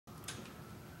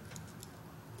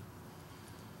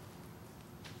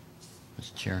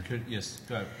Mr. Chair. Yes,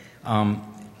 go ahead.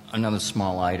 Another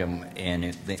small item, and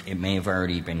it may have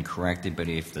already been corrected, but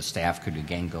if the staff could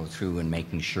again go through and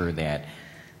making sure that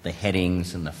the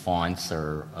headings and the fonts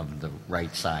are of the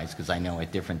right size, because I know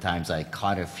at different times I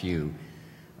caught a few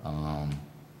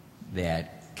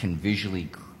that can visually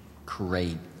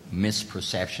create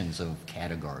misperceptions of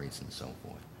categories and so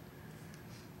forth.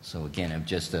 So again, I'm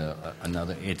just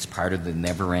another, it's part of the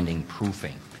never-ending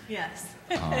proofing. Yes.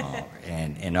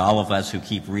 And all of us who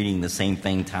keep reading the same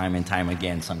thing time and time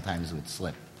again, sometimes would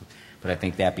slip. But I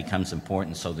think that becomes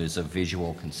important so there's a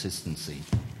visual consistency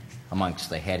amongst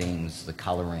the headings, the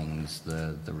colorings,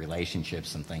 the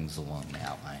relationships and things along the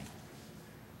outline.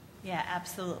 Yeah,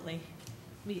 absolutely.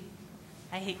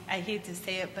 I hate to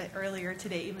say it, but earlier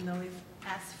today, even though we've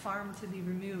asked farm to be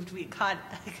removed, we caught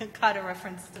a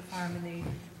reference to farm and they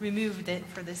removed it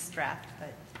for this draft.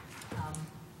 But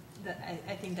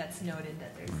I think that's noted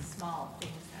that there's small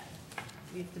things that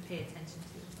we have to pay attention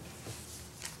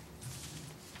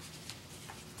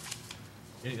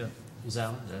to.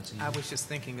 Zal, I was just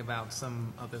thinking about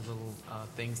some other little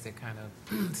things that kind of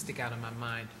stick out in my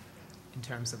mind in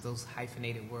terms of those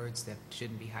hyphenated words that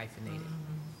shouldn't be hyphenated.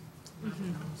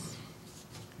 Ms.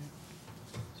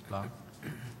 Flower?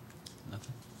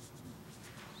 Nothing?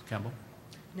 Ms. Campbell?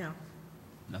 No.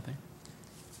 Nothing?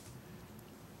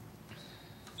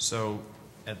 So,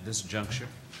 at this juncture,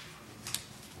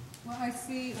 Well, I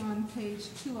see on page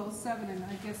 207, and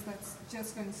I guess that's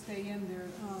just going to stay in there,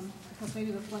 because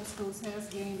maybe the Flint Schools has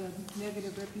gained a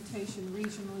negative reputation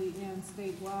regionally and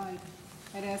statewide.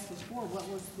 I'd asked before, what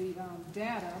was the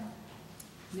data?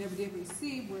 Never did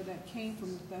receive where that came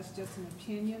from, if that's just an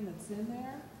opinion that's in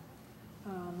there.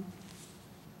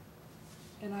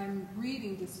 And I'm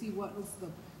reading to see what was the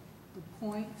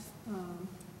point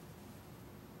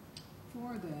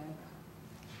for that.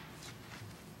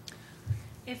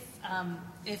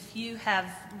 If you have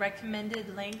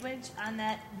recommended language on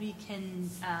that, we can,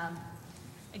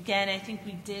 again, I think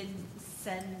we did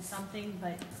send something,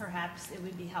 but perhaps it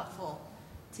would be helpful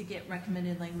to get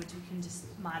recommended language. We can just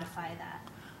modify that.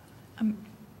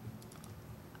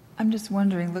 I'm just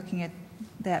wondering, looking at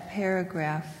that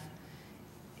paragraph,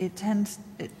 it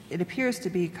appears to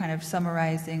be kind of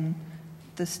summarizing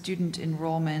the student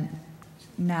enrollment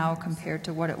now compared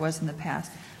to what it was in the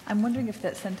past. I'm wondering if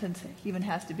that sentence even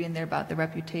has to be in there about the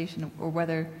reputation, or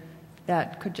whether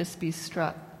that could just be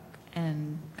struck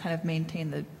and kind of maintain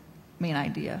the main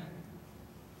idea.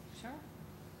 Sure.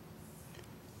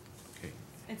 okay.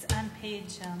 It's on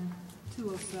page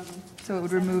 207. So it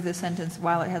would remove the sentence,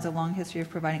 while it has a long history of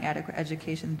providing adequate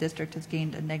education, the district has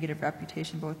gained a negative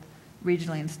reputation both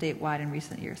regionally and statewide in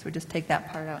recent years. So we just take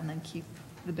that part out and then keep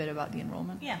the bit about the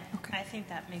enrollment? Yeah, okay. I think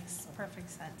that makes perfect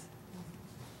sense.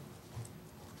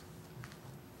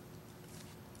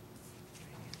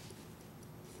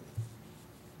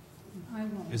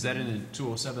 Is that in the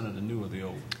 207 or the new or the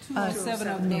old? 207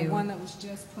 of the new. one that was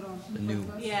just put on. The new.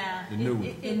 Yeah. The new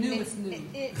one. The newest new.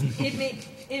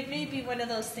 It may be one of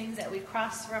those things that we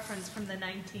cross-referenced from the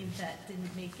 19th that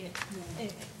didn't make it.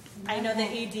 I know the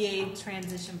ADA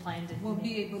transition plan didn't.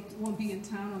 Won't be in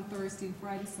town on Thursday and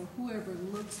Friday, so whoever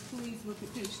looks, please look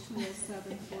at page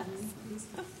 207 for me. Please.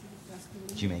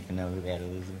 Did you make a note of that,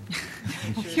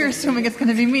 Elizabeth? You're assuming it's going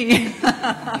to be me.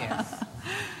 Yes.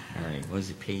 All right, what was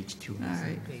it, page 2? All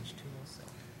right. Page 207.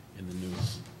 In the new.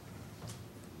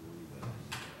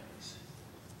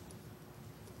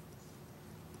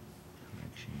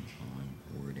 Correction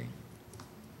on wording.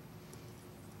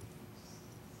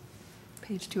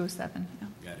 Page 207. Yeah.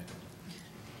 Got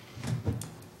it.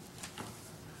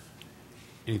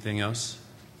 Anything else?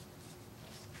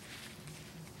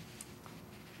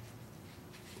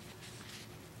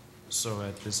 So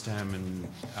at this time, and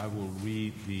I will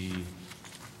read the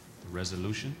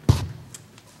resolution. It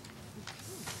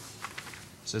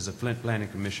says the Flint Planning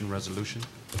Commission resolution.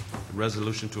 A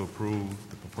resolution to approve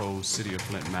the proposed City of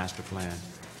Flint master plan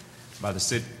by the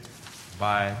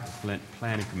Flint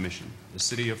Planning Commission. The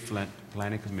City of Flint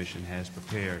Planning Commission has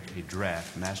prepared a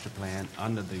draft master plan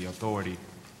under the authority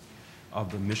of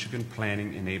the Michigan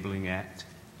Planning Enabling Act,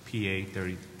 PA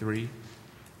 33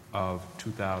 of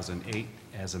 2008,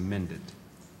 as amended.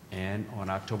 And on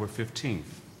October 15th,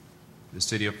 the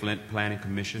City of Flint Planning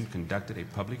Commission conducted a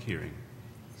public hearing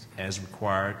as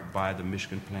required by the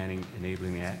Michigan Planning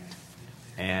Enabling Act,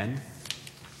 and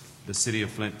the City of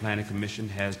Flint Planning Commission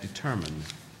has determined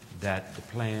that the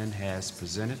plan as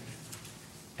presented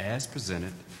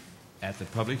at the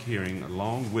public hearing,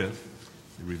 along with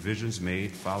the revisions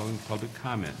made following public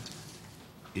comment,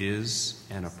 is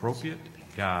an appropriate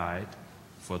guide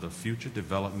for the future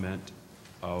development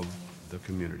of the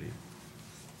community.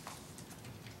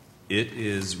 It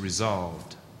is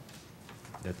resolved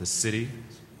that the City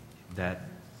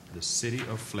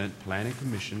of Flint Planning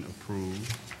Commission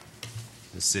approve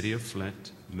the City of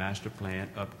Flint Master Plan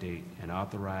update and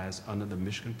authorize under the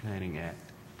Michigan Planning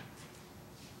Act,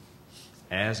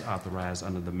 as authorized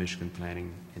under the Michigan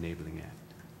Planning Enabling Act,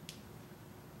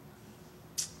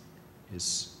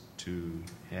 is to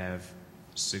have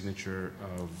signature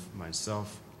of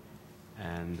myself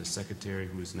and the secretary,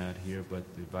 who is not here, but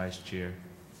the vice chair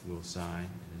will sign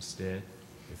instead,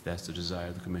 if that's the desire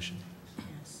of the commission.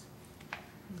 Yes.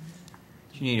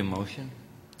 Do you need a motion?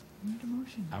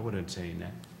 I would entertain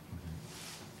that.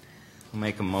 I'll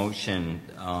make a motion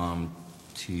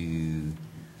to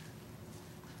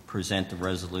present the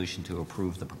resolution to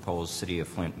approve the proposed City of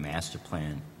Flint master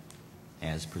plan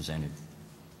as presented.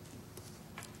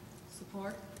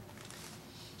 Support?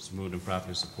 It's moved and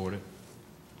properly supported.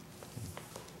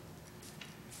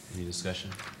 Any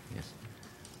discussion? Yes.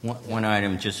 One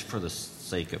item, just for the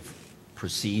sake of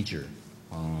procedure,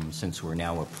 since we're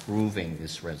now approving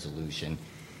this resolution,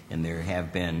 and there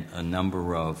have been a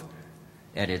number of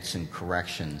edits and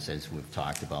corrections, as we've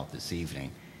talked about this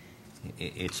evening,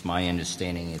 it's my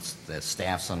understanding, it's the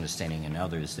staff's understanding and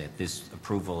others, that this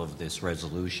approval of this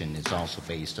resolution is also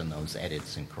based on those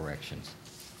edits and corrections.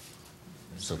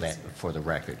 So that, for the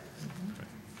record,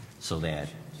 so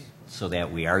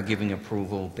that we are giving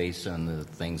approval based on the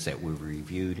things that we've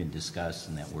reviewed and discussed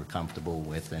and that we're comfortable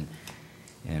with,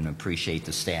 and appreciate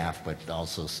the staff, but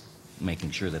also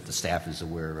making sure that the staff is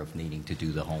aware of needing to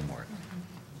do the homework.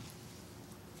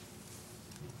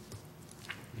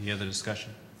 Any other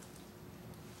discussion?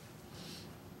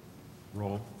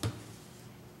 Roll.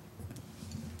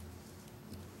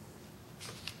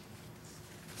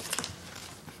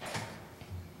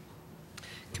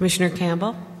 Commissioner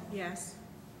Campbell? Yes.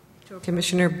 To approve.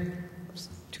 Commissioner,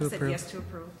 to I said approve. yes to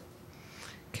approve.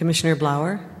 Commissioner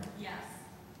Blauer? Yes.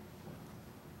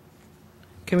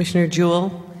 Commissioner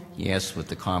Jewell? Yes, with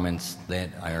the comments that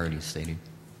I already stated.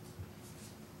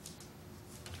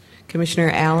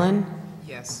 Commissioner Allen?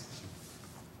 Yes.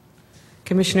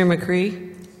 Commissioner McCree?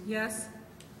 Yes.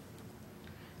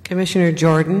 Commissioner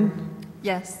Jordan?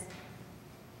 Yes.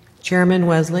 Chairman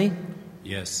Wesley?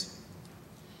 Yes.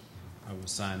 I will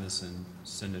sign this and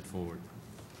send it forward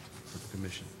for the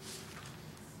commission,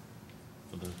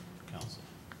 for the council.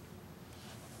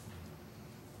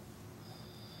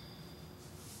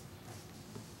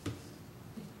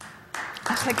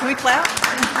 Okay, can we clap?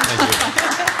 Thank you.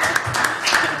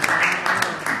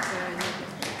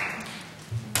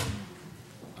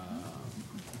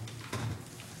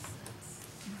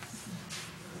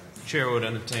 Chair would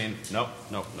entertain, nope,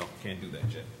 can't do that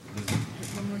yet.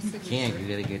 You can't, you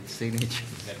gotta get the signature.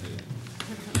 Can't do that.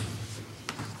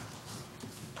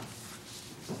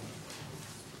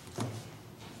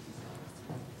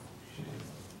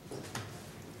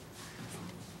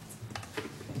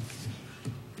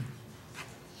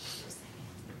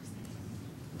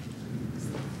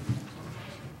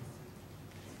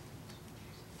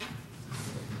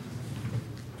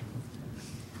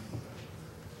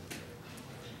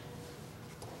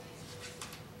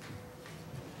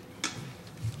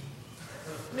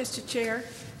 Mr. Chair,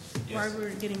 while we're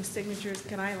getting signatures,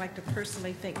 can I like to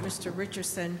personally thank Mr.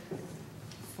 Richardson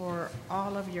for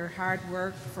all of your hard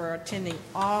work, for attending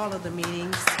all of the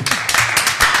meetings.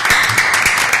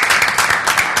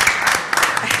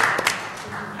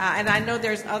 And I know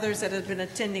there's others that have been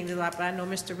attending a lot, but I know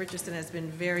Mr. Richardson has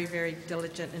been very, very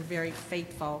diligent and very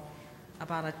faithful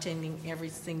about attending every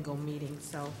single meeting.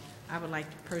 So I would like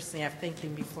to personally, I've thanked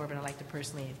him before, but I'd like to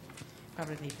personally,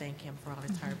 publicly thank him for all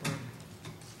his hard work.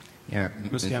 Yeah,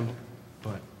 Ms. Campbell,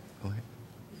 go ahead. Go ahead.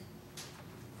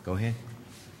 Go ahead.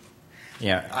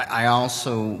 Yeah, I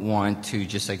also want to,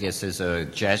 just I guess as a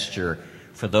gesture,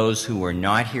 for those who are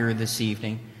not here this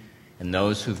evening and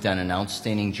those who've done an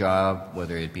outstanding job,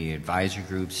 whether it be advisory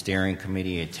group, steering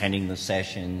committee, attending the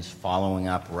sessions, following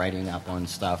up, writing up on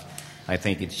stuff, I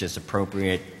think it's just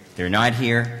appropriate. They're not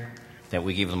here, that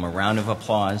we give them a round of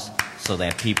applause so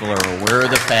that people are aware of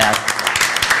the fact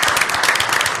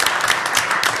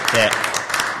that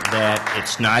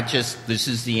it's not just this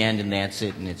is the end and that's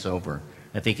it and it's over.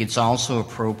 I think it's also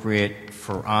appropriate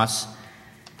for us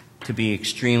to be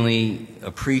extremely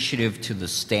appreciative to the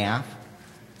staff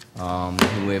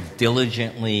who have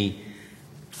diligently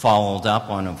followed up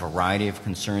on a variety of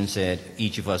concerns that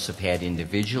each of us have had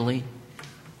individually,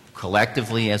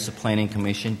 collectively as a planning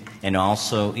commission, and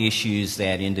also issues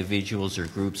that individuals or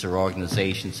groups or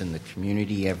organizations in the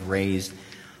community have raised.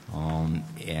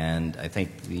 And I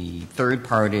think the third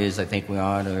part is I think we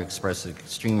ought to express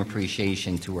extreme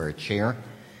appreciation to our chair,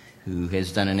 who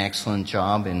has done an excellent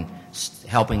job in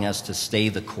helping us to stay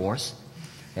the course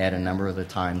at a number of the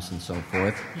times and so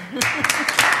forth.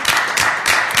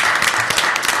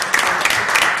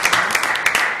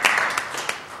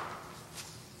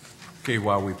 Okay,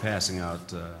 while we're passing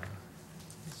out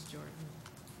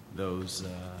those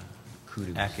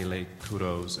accolade,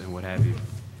 kudos, and what have you,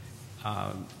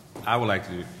 I would like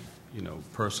to,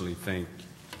 personally thank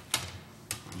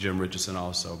Jim Richardson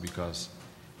also, because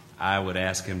I would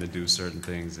ask him to do certain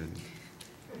things, and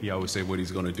he always say what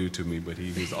he's going to do to me, but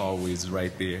he was always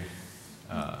right there.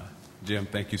 Jim,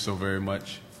 thank you so very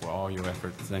much for all your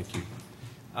effort. Thank you.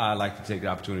 I'd like to take the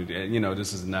opportunity, and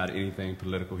this is not anything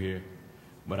political here,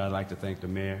 but I'd like to thank the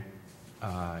mayor.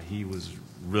 He was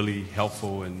really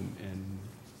helpful and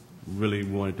really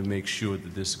wanted to make sure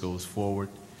that this goes forward.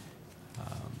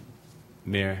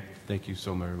 Mayor, thank you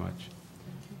so very much.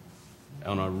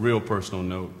 On a real personal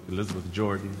note, Elizabeth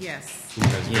Jordan. Yes. Who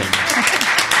has been,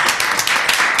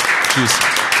 she's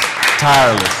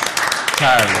tireless.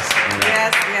 And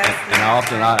Yes. And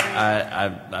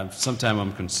often, sometimes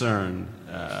I'm concerned.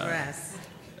 Yes.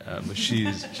 But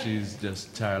she's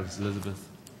just tireless. Elizabeth,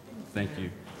 thank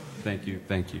you. I'm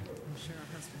sure her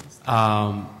husband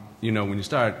is. When you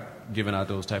start giving out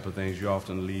those type of things, you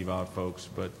often leave out folks.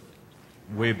 But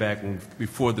way back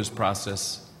before this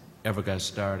process ever got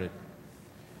started,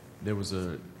 there was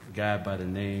a guy by the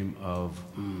name of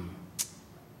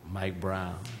Mike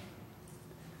Brown,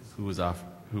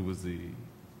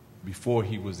 before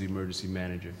he was the emergency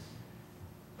manager,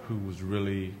 who was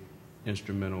really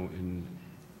instrumental in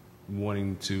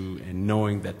wanting to and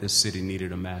knowing that this city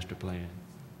needed a master plan,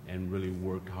 and really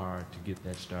worked hard to get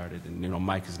that started. And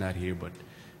Mike is not here, but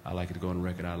I'd like to go on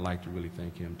record. I'd like to really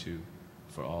thank him too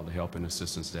for all the help and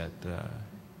assistance that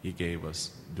he gave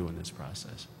us during this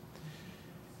process.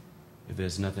 If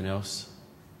there's nothing else,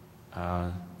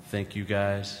 thank you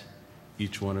guys,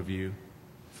 each one of you,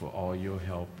 for all your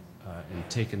help in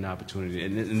taking the opportunity.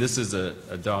 And this is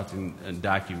a daunting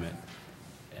document.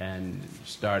 And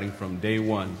starting from day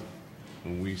one,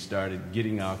 when we started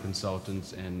getting our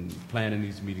consultants and planning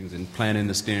these meetings and planning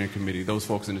the steering committee, those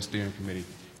folks in the steering committee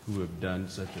who have done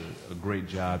such a great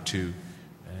job too,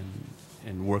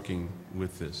 and working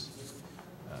with this.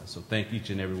 So thank each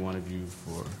and every one of you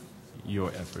for your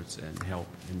efforts and help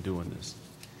in doing this.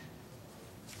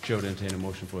 Chair would entertain a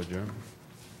motion for adjournment,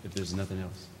 if there's nothing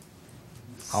else.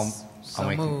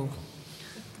 So move.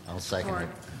 I'll second it.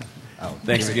 Oh,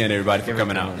 Thanks again, everybody, for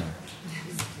coming out.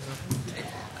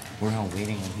 We're all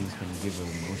waiting on who's going to give a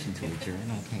motion to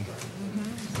adjourn, okay?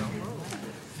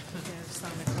 Yeah, just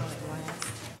on the call at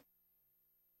last.